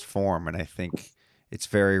simplest form, and I think it's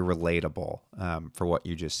very relatable for what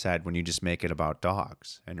you just said when you just make it about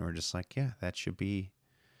dogs. And we're just like, yeah, that should be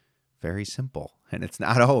very simple. And it's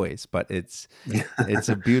not always, but it's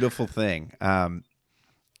a beautiful thing.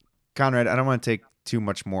 Conrad, I don't want to take too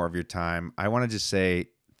much more of your time. I want to just say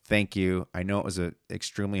thank you. I know it was an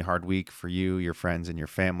extremely hard week for you, your friends, and your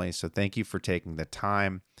family. So thank you for taking the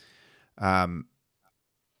time.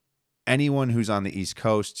 Anyone who's on the East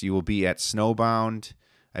Coast, you will be at Snowbound.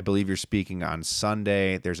 I believe you're speaking on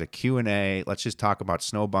Sunday. There's a Q&A. Let's just talk about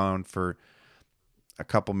Snowbound for a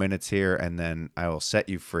couple minutes here, and then I will set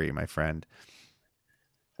you free, my friend.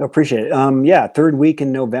 I appreciate it. Third week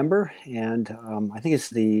in November, and I think it's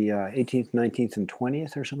the 18th, 19th, and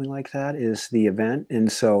 20th or something like that is the event.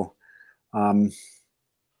 And so I'll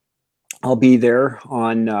be there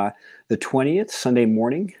on the 20th, Sunday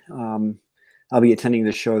morning. I'll be attending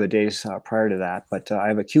the show the days prior to that, but I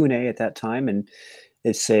have a Q&A at that time, and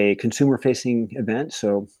it's a consumer-facing event,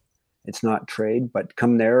 so it's not trade, but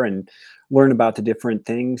come there and learn about the different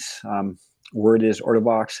things. Word is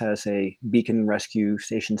OrderBox has a beacon rescue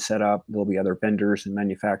station set up. There'll be other vendors and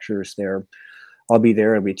manufacturers there. I'll be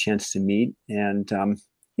there. It'll be a chance to meet. And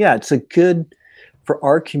it's a good, for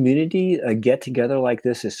our community, a get-together like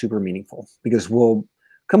this is super meaningful because we'll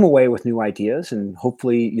come away with new ideas, and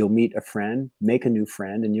hopefully you'll meet a friend, make a new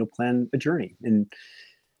friend, and you'll plan a journey. And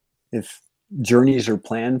if journeys are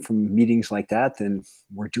planned from meetings like that, then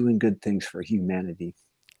we're doing good things for humanity.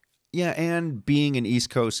 Yeah, and being an East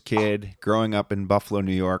Coast kid, growing up in Buffalo,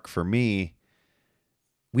 New York, for me,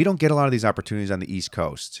 we don't get a lot of these opportunities on the East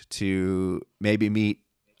Coast to maybe meet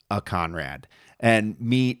a Conrad and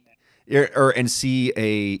meet or and see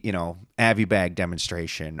a Avi Bag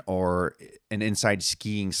demonstration or an inside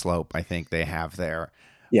skiing slope. I think they have there,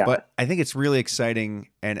 Yeah, but I think it's really exciting,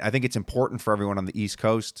 and I think it's important for everyone on the East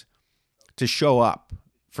Coast to show up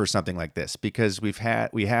for something like this because we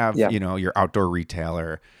have yeah. your outdoor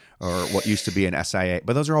retailer or what used to be an SIA,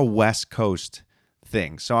 but those are all West Coast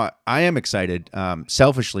things. So I am excited,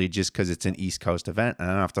 selfishly, just because it's an East Coast event and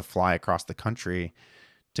I don't have to fly across the country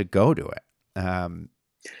to go to it.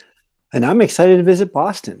 And I'm excited to visit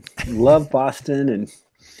Boston. Love Boston, and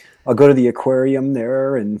I'll go to the aquarium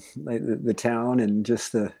there and the town, and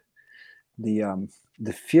just the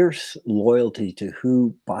fierce loyalty to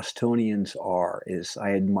who Bostonians are is,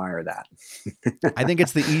 I admire that. I think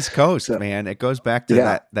it's the East Coast, So man. It goes back to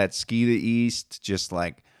yeah, that ski the East, just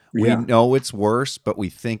like we yeah. know it's worse, but we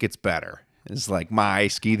think it's better. It's like my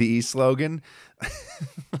ski the East slogan.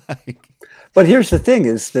 Like, But here's the thing: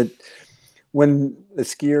 is that when the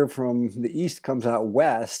skier from the east comes out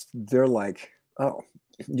west, they're like, "Oh,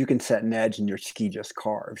 you can set an edge and your ski just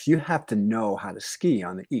carves." You have to know how to ski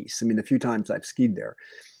on the east. I mean, the few times I've skied there,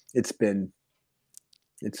 it's been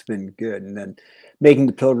it's been good. And then making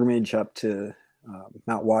the pilgrimage up to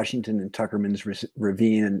Mount Washington and Tuckerman's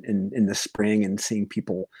Ravine in the spring, and seeing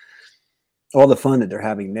people, all the fun that they're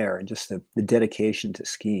having there, and just the dedication to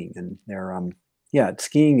skiing. And they're yeah,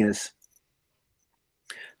 skiing is,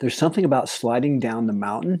 there's something about sliding down the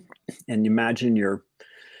mountain, and imagine your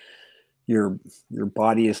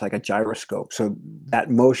body is like a gyroscope. So that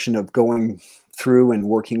motion of going through and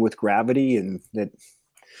working with gravity, and that,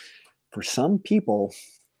 for some people,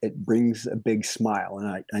 it brings a big smile.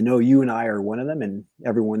 And I know you and I are one of them, and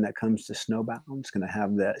everyone that comes to Snowbound is going to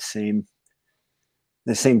have the same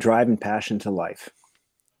drive and passion to life.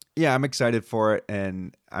 yeah, I'm excited for it,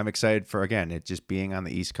 and I'm excited for again it just being on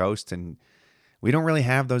the East Coast, and we don't really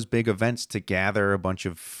have those big events to gather a bunch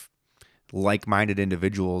of like-minded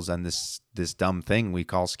individuals on this dumb thing we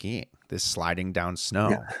call skiing, this sliding down Yeah.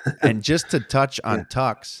 snow. And just to touch Yeah. on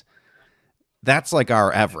Tux, that's like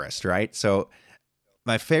our Everest, right? So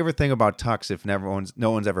my favorite thing about Tux, if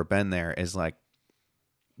no one's ever been there, is like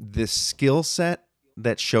the skill set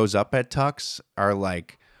that shows up at Tux are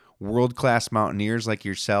like world-class mountaineers like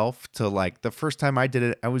yourself. To like the first time I did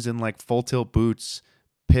it, I was in like full tilt boots,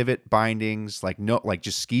 pivot bindings, like no, like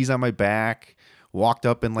just skis on my back, walked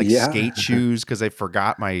up in like Yeah. skate shoes because I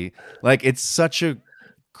forgot my, like, it's such a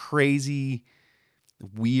crazy,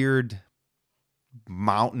 weird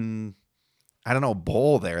mountain, I don't know,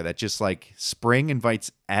 bowl there that just like spring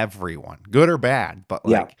invites everyone, good or bad, but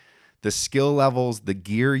Yeah. like the skill levels, the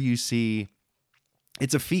gear you see,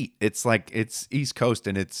 it's a feat. It's like it's East Coast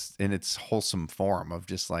in its wholesome form of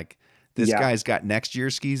just like this Yeah. guy's got next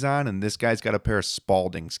year's skis on and this guy's got a pair of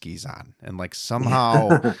Spalding skis on. And like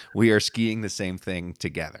somehow we are skiing the same thing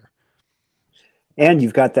together. And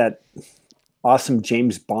you've got that awesome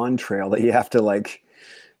James Bond trail that you have to like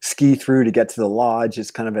ski through to get to the lodge.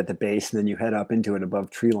 It's kind of at the base, and then you head up into it above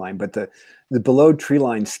tree line. But the below tree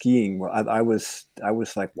line skiing, well, I was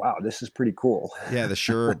like, wow, this is pretty cool. Yeah, the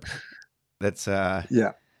Sherb. That's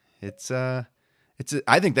Yeah. it's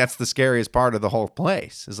I think that's the scariest part of the whole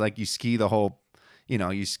place. Is like you ski the whole,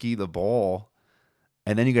 you ski the bowl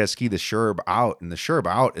and then you got to ski the Sherb out, and the Sherb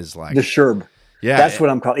out is like, The Sherb. That's yeah, what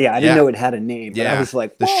I'm calling. Yeah, I didn't yeah, know it had a name, but I yeah, was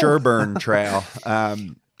like, the whoa. Sherburne Trail.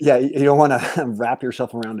 Yeah, you don't want to wrap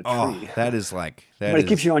yourself around a Oh, tree, that is like that but it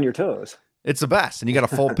keeps is you on your toes. it's the best, and you got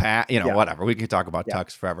a full pat. Yeah, Whatever. We can talk about yeah.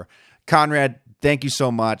 Tux forever. Conrad, thank you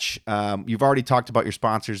so much. You've already talked about your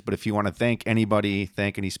sponsors, but if you want to thank anybody,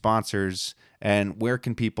 thank any sponsors, and where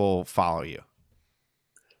can people follow you?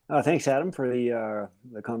 Thanks, Adam, for the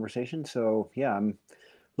conversation. So yeah,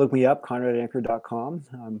 look me up,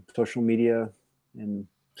 ConradAnker.com, social media, and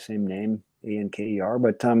same name, Anker.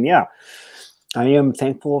 But yeah, I am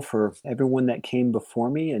thankful for everyone that came before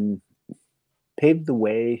me and paved the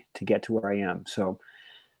way to get to where I am. So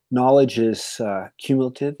knowledge is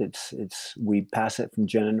cumulative. It's we pass it from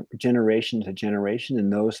generation to generation,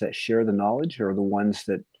 and those that share the knowledge are the ones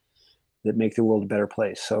that make the world a better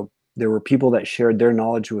place. So there were people that shared their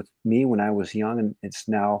knowledge with me when I was young, and it's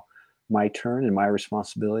now my turn and my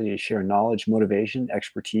responsibility to share knowledge, motivation,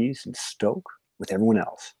 expertise, and stoke with everyone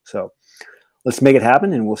else. So let's make it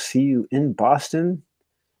happen, and we'll see you in Boston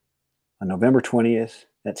on November 20th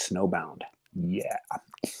at Snowbound. Yeah.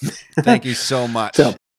 Thank you so much. So